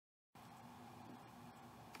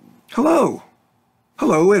Hello!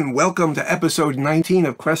 Hello and welcome to episode 19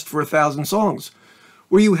 of Quest for 1,000 Songs,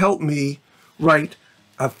 where you help me write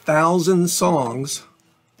 1,000 songs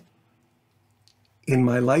in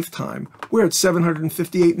my lifetime. We're at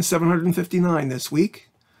 758 and 759 this week,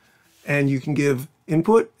 and you can give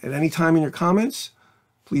input at any time in your comments.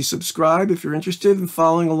 Please subscribe if you're interested in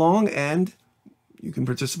following along, and you can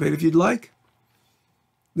participate if you'd like.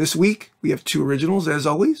 This week, we have 2 originals, as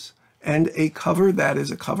always, and a cover that is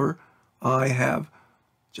a cover I have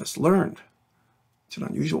just learned. It's an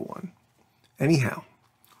unusual one. Anyhow,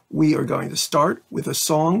 we are going to start with a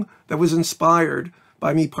song that was inspired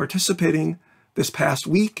by me participating this past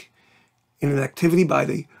week in an activity by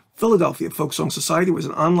the Philadelphia Folk Song Society. It was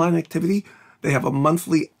an online activity. They have a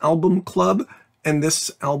monthly album club, and this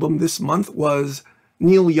album this month was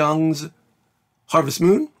Neil Young's Harvest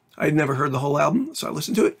Moon. I had never heard the whole album, so I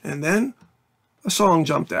listened to it, and then a song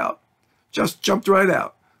jumped out. Just jumped right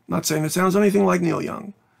out. Not saying it sounds anything like Neil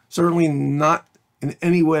Young. Certainly not in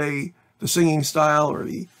any way the singing style or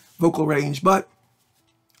the vocal range, but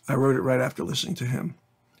I wrote it right after listening to him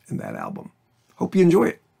in that album. Hope you enjoy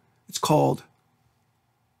it. It's called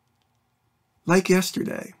Like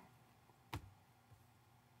Yesterday.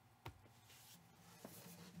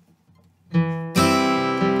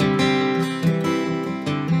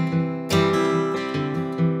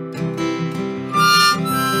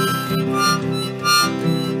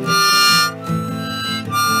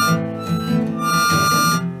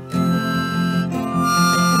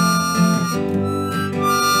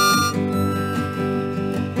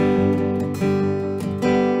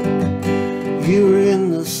 You were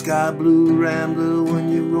in the sky blue Rambler when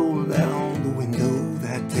you rolled down the window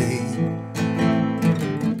that day.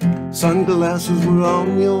 Sunglasses were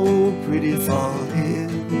on your pretty forehead.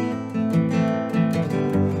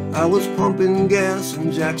 I was pumping gas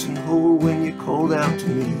in Jackson Hole when you called out to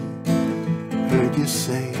me. Heard you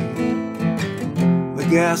say, the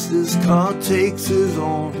gas this car takes is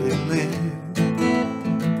only lead.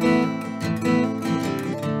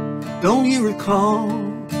 Don't you recall?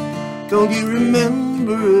 Don't you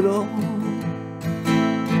remember it all?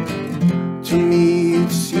 To me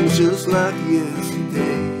it seems just like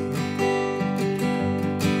yesterday.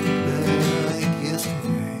 Like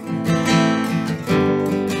yesterday.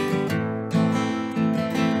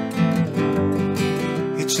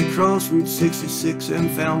 Hitched across Route 66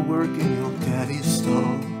 and found work in your daddy's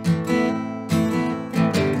store.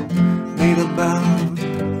 Made about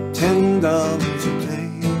 $10 a day.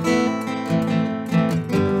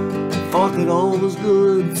 Thought that all was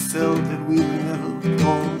good, felt that we were never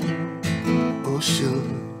born or should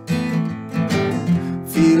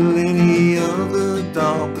feel any other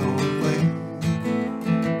doggone way.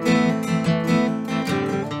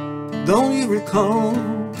 Don't you recall?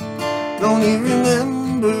 Don't you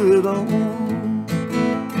remember it all?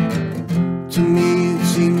 To me it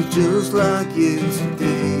seems just like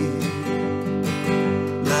yesterday.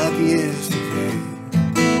 Like yesterday.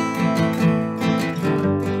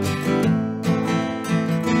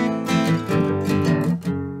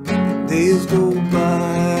 Days go by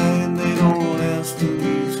and they don't ask the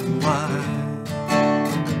reason why.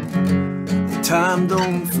 The time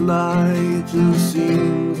don't fly, it just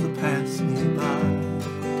seems to pass me by.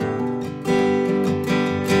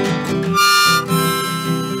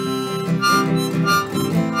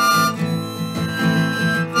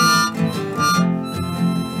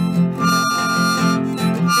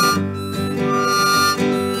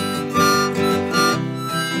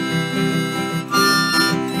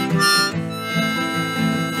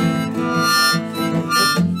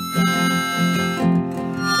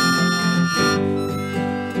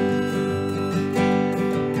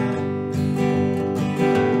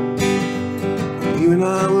 You and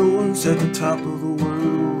I were once at the top of the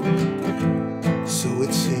world, so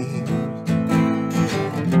it seemed.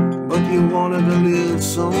 But you wanted to live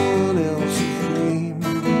someone else's dream.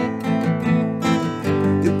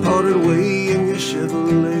 You parted way in your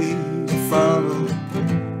Chevrolet to follow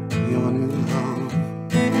your new love.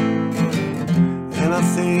 And I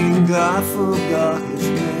think I forgot his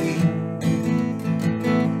name.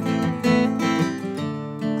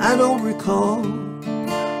 I don't recall.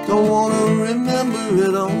 Don't wanna remember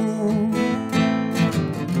it all.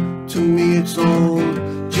 To me it's all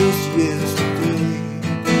just yesterday.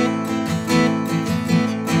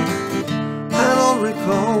 I don't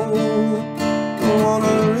recall. Don't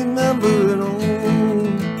wanna remember it all.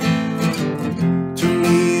 To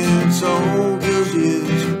me it's all just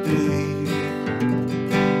yesterday.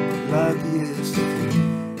 Like yesterday.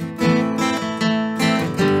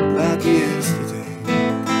 Like yesterday.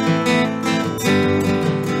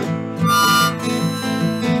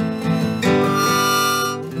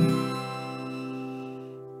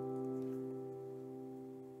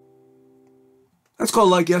 That's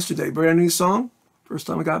called Like Yesterday, brand new song. First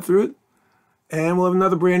time I got through it. And we'll have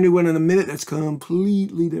another brand new one in a minute that's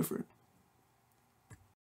completely different.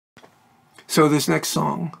 So this next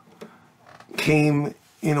song came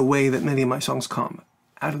in a way that many of my songs come.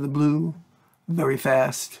 Out of the blue, very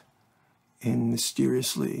fast, and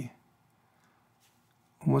mysteriously,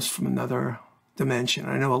 almost from another dimension.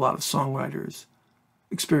 I know a lot of songwriters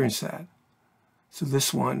experience that. So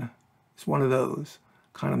this one is one of those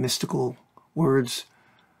kind of mystical words.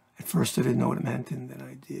 At first I didn't know what it meant, and then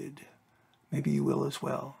I did. Maybe you will as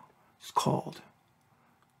well. It's called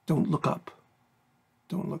Don't Look Up,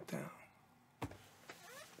 Don't Look Down.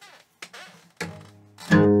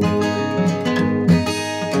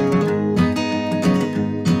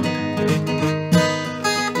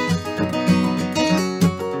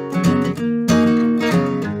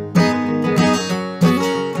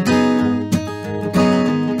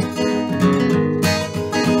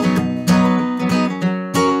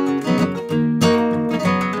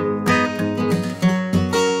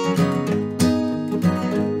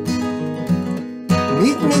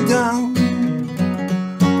 Meet me down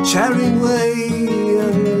Charing Way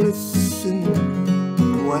and listen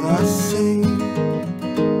to what I say.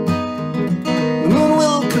 The moon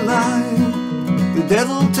will collide, the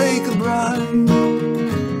devil take a bride.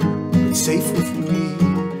 It's safe with me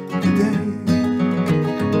today.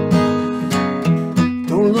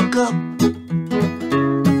 Don't look up,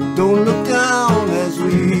 don't look down as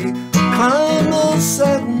we climb those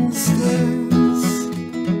satin stairs.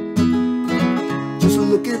 Just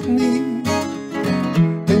look at me,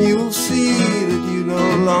 and you will see that you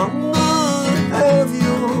no longer have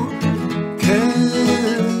your cares.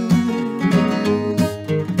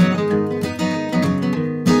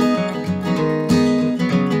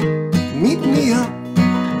 Meet me up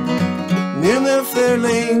near Mayfair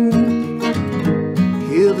Lane,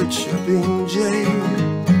 hear the chirping jay.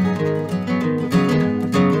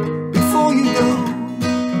 Before you go,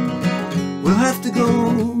 we'll have to go.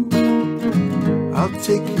 I'll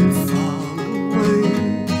take you far away.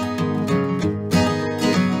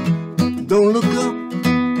 Don't look up,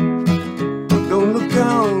 don't look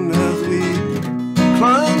down as we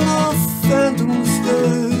climb the phantom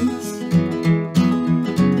stairs.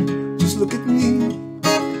 Just look at me,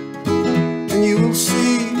 and you will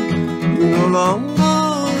see you no longer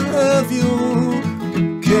have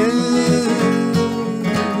your cares.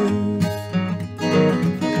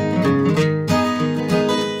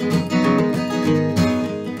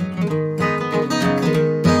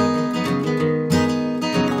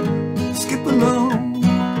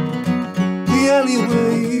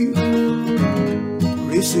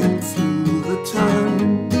 Racing through the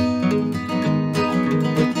time,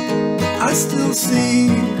 I still see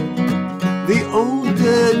the old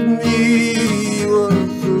dead me was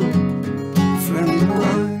a friend of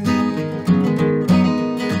mine.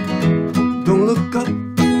 Don't look up,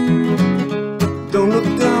 don't look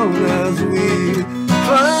down as we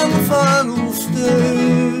climb the final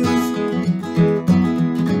stairs.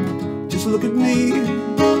 Just look at me,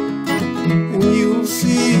 and you'll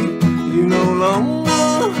see you no longer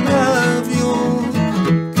have your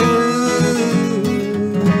cares.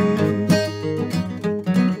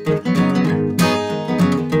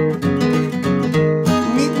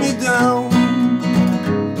 Meet me down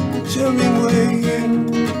Charing Way and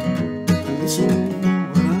listen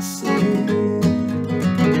what I say.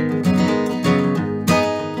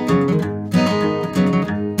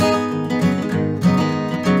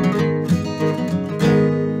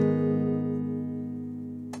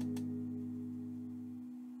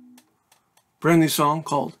 Brand new song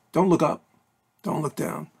called Don't Look Up, Don't Look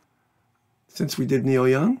Down. Since we did Neil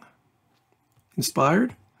Young,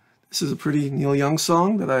 inspired, this is a pretty Neil Young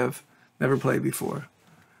song that I have never played before.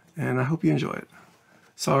 And I hope you enjoy it.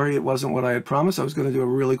 Sorry it wasn't what I had promised. I was going to do a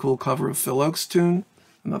really cool cover of Phil Oakes' tune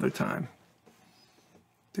another time.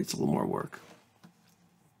 Takes a little more work.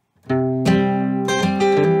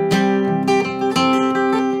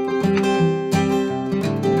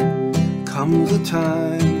 Comes a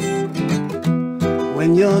time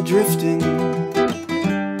when you're drifting,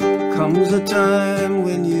 comes a time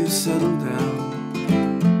when you settle down,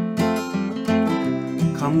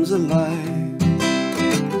 comes a light,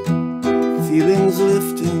 feelings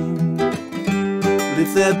lifting,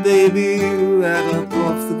 lift that baby right up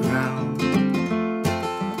off the ground.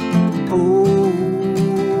 Oh,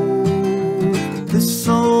 this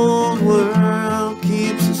old world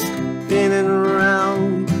keeps us spinning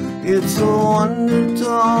around. It's a wonder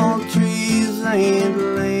tall trees ain't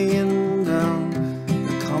laying down.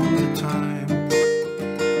 There comes a time,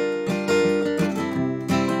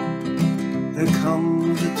 there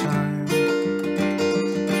comes a time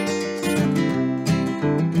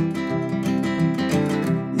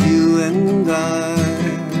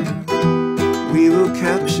died. We were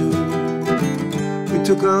captured. We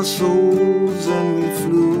took our souls and we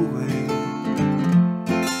flew away.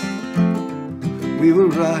 We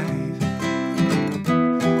were right.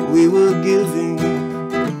 We were giving.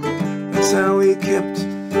 That's how we kept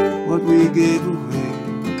what we gave away.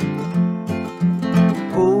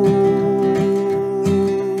 Oh,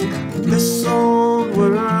 this old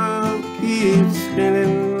world keeps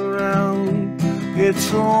spinning around.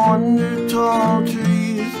 It's a wonder tall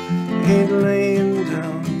trees ain't laying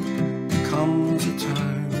down. There comes a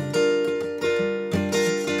time.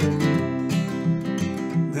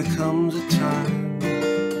 There comes a time.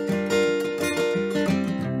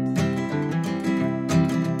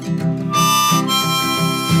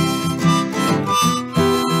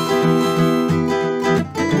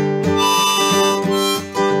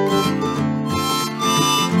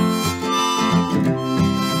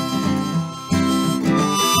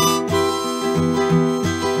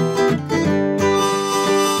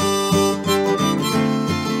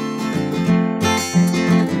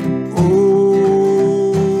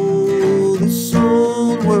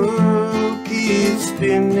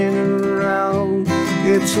 Spinning around,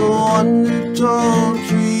 it's a wonder tall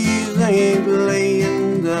trees ain't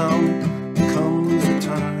laying down. There comes a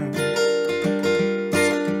time.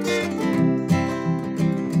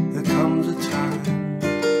 There comes a time.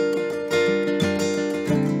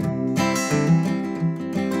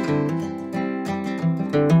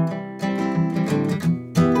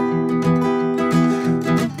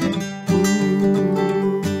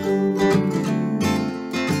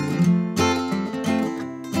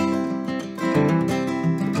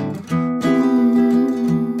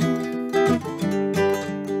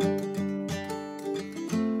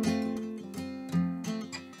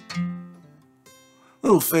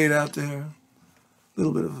 Little fade out there, a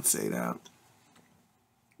little bit of a fade out.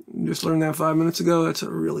 Just learned that 5 minutes ago. That's a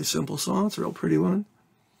really simple song. It's a real pretty one.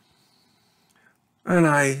 And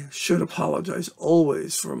I should apologize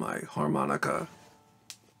always for my harmonica,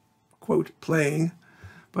 quote, playing,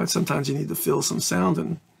 but sometimes you need to fill some sound,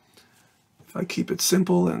 and if I keep it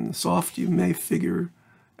simple and soft, you may figure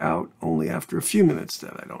out only after a few minutes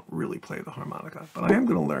that I don't really play the harmonica, but I am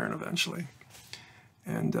going to learn eventually.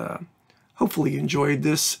 And hopefully you enjoyed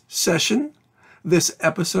this session, this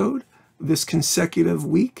episode, this consecutive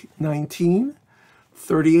week, 19,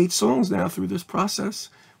 38 songs now through this process.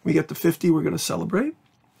 We get to 50, we're going to celebrate,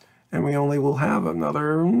 and we only will have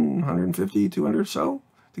another 150, 200 or so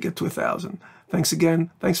to get to 1,000. Thanks again.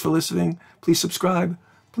 Thanks for listening. Please subscribe.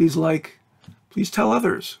 Please like. Please tell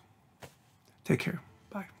others. Take care.